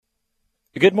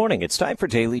Good morning. It's time for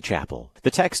Daily Chapel.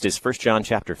 The text is 1 John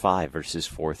chapter 5, verses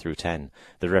 4 through 10.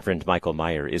 The Reverend Michael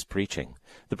Meyer is preaching.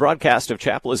 The broadcast of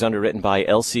chapel is underwritten by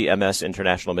LCMS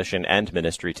International Mission and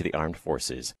Ministry to the Armed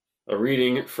Forces. A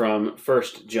reading from 1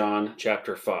 John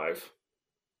chapter 5.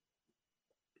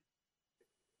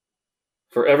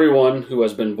 For everyone who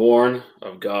has been born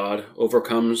of God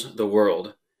overcomes the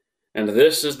world, and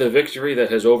this is the victory that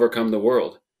has overcome the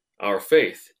world, our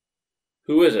faith.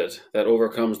 Who is it that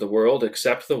overcomes the world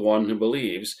except the one who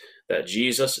believes that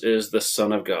Jesus is the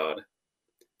Son of God?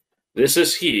 This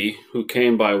is he who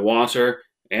came by water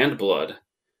and blood,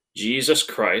 Jesus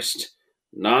Christ,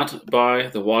 not by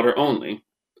the water only,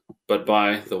 but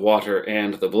by the water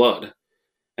and the blood.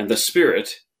 And the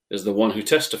Spirit is the one who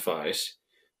testifies,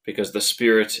 because the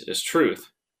Spirit is truth.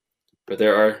 For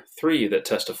there are three that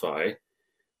testify,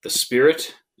 the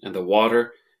Spirit and the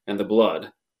water and the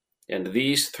blood, and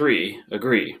these three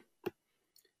agree.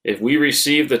 If we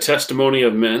receive the testimony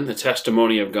of men, the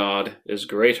testimony of God is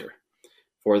greater.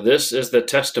 For this is the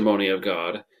testimony of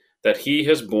God, that he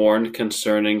has borne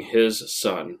concerning his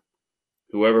Son.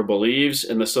 Whoever believes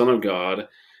in the Son of God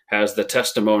has the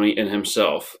testimony in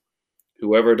himself.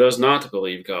 Whoever does not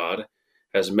believe God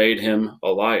has made him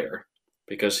a liar,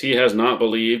 because he has not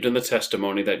believed in the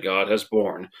testimony that God has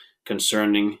borne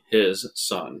concerning his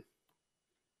Son.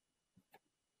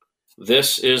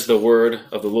 This is the word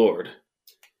of the Lord.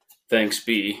 Thanks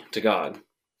be to God.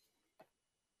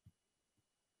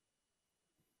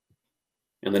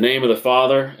 In the name of the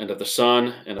Father, and of the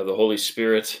Son, and of the Holy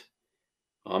Spirit.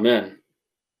 Amen.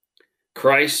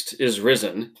 Christ is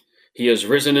risen. He is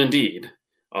risen indeed.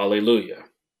 Alleluia.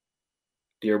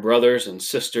 Dear brothers and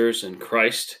sisters in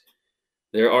Christ,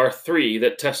 there are three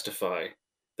that testify,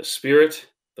 the Spirit,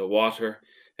 the water,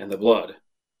 and the blood.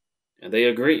 And they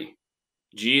agree.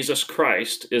 Jesus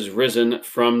Christ is risen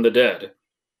from the dead.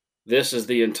 This is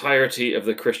the entirety of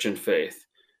the Christian faith.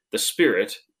 The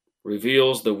Spirit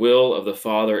reveals the will of the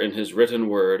Father in his written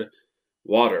word.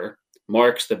 Water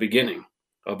marks the beginning,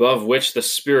 above which the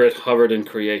Spirit hovered in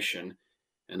creation,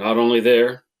 and not only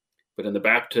there, but in the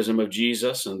baptism of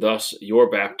Jesus, and thus your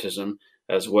baptism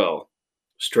as well.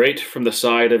 Straight from the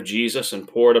side of Jesus and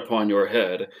poured upon your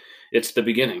head, it's the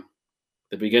beginning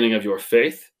of your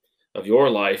faith, of your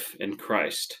life in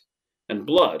Christ. And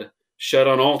blood shed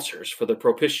on altars for the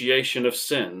propitiation of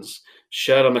sins,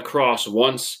 shed on the cross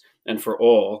once and for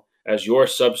all as your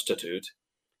substitute,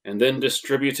 and then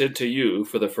distributed to you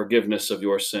for the forgiveness of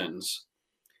your sins.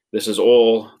 This is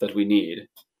all that we need.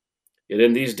 Yet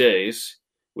in these days,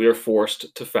 we are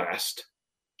forced to fast.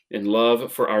 In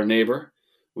love for our neighbor,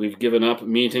 we've given up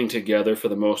meeting together for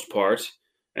the most part,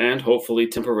 and hopefully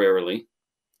temporarily.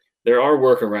 There are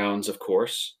workarounds, of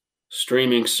course.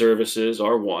 Streaming services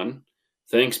are one.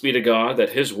 Thanks be to God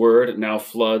that his word now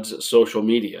floods social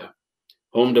media.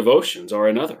 Home devotions are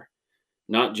another,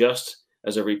 not just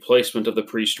as a replacement of the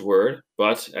preached word,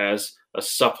 but as a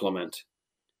supplement,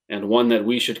 and one that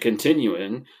we should continue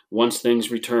in once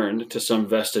things return to some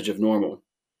vestige of normal.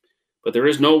 But there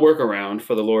is no workaround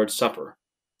for the Lord's Supper.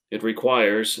 It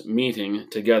requires meeting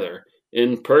together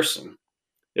in person.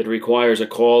 It requires a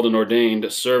called and ordained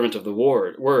servant of the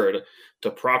word to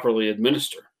properly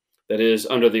administer, that is,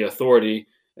 under the authority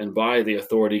and by the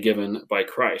authority given by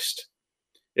Christ.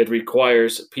 It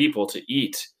requires people to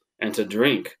eat and to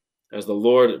drink, as the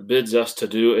Lord bids us to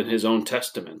do in his own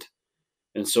testament.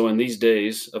 And so in these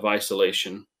days of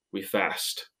isolation, we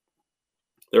fast.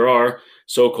 There are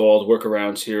so-called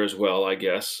workarounds here as well, I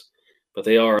guess, but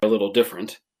they are a little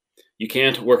different. You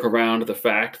can't work around the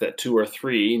fact that 2 or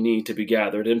 3 need to be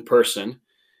gathered in person,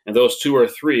 and those 2 or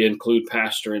 3 include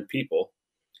pastor and people.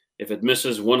 If it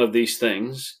misses one of these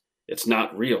things, it's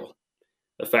not real.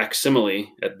 A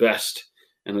facsimile at best,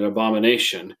 and an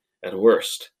abomination at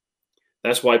worst.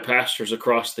 That's why pastors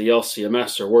across the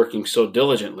LCMS are working so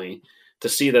diligently to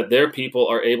see that their people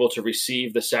are able to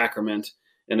receive the sacrament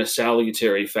in a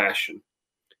salutary fashion.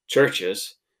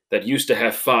 Churches that used to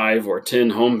have 5 or 10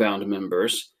 homebound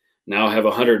members now have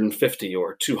 150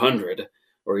 or 200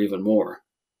 or even more.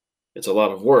 It's a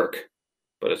lot of work,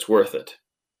 but it's worth it.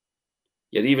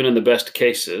 Yet even in the best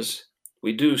cases,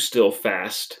 we do still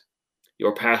fast.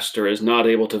 Your pastor is not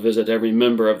able to visit every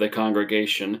member of the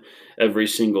congregation every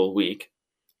single week.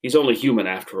 He's only human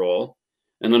after all,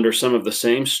 and under some of the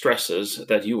same stresses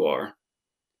that you are.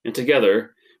 And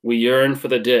together, we yearn for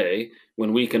the day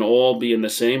when we can all be in the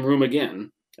same room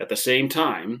again, at the same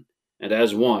time, and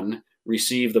as one,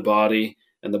 receive the body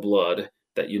and the blood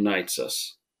that unites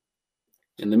us.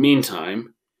 In the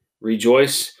meantime,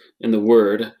 rejoice in the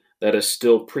word that is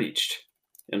still preached,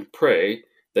 and pray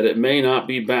that it may not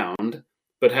be bound,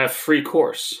 but have free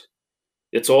course.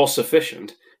 It's all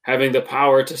sufficient, having the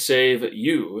power to save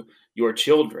you, your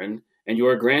children, and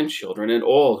your grandchildren, and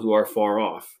all who are far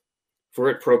off. For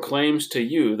it proclaims to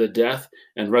you the death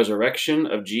and resurrection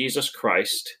of Jesus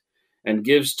Christ, and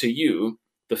gives to you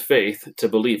the faith to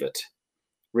believe it.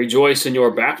 Rejoice in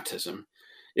your baptism.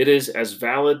 It is as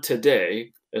valid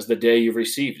today as the day you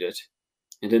received it.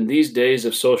 And in these days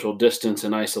of social distance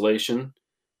and isolation,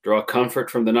 draw comfort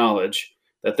from the knowledge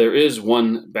that there is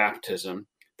one baptism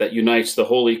that unites the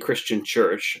holy Christian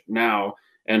Church now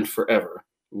and forever.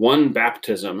 One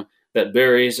baptism that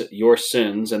buries your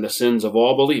sins and the sins of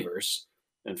all believers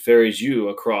and ferries you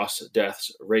across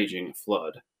death's raging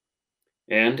flood.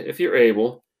 And if you're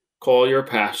able, call your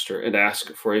pastor and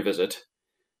ask for a visit.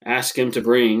 Ask him to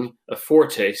bring a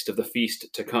foretaste of the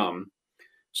feast to come,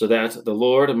 so that the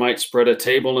Lord might spread a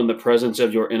table in the presence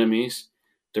of your enemies,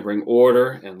 to bring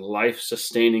order and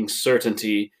life-sustaining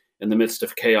certainty in the midst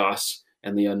of chaos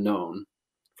and the unknown.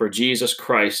 For Jesus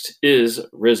Christ is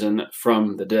risen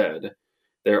from the dead.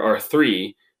 There are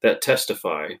three that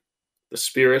testify: the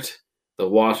Spirit, the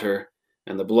water,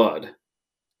 and the blood.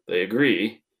 They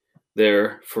agree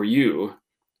they're for you,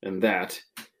 and that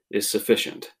is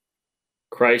sufficient.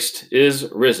 Christ is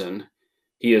risen.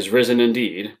 He is risen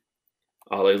indeed.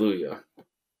 Alleluia.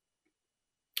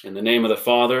 In the name of the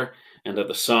Father, and of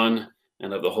the Son,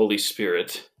 and of the Holy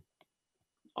Spirit.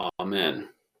 Amen.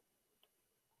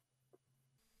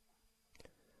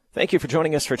 Thank you for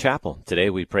joining us for Chapel. Today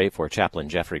we pray for Chaplain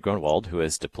Jeffrey Grunwald, who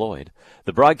is deployed.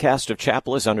 The broadcast of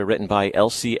Chapel is underwritten by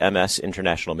LCMS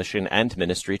International Mission and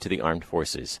Ministry to the Armed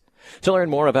Forces. To learn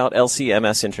more about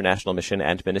LCMS International Mission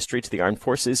and Ministry to the Armed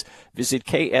Forces, visit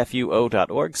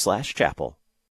kfuo.org/chapel.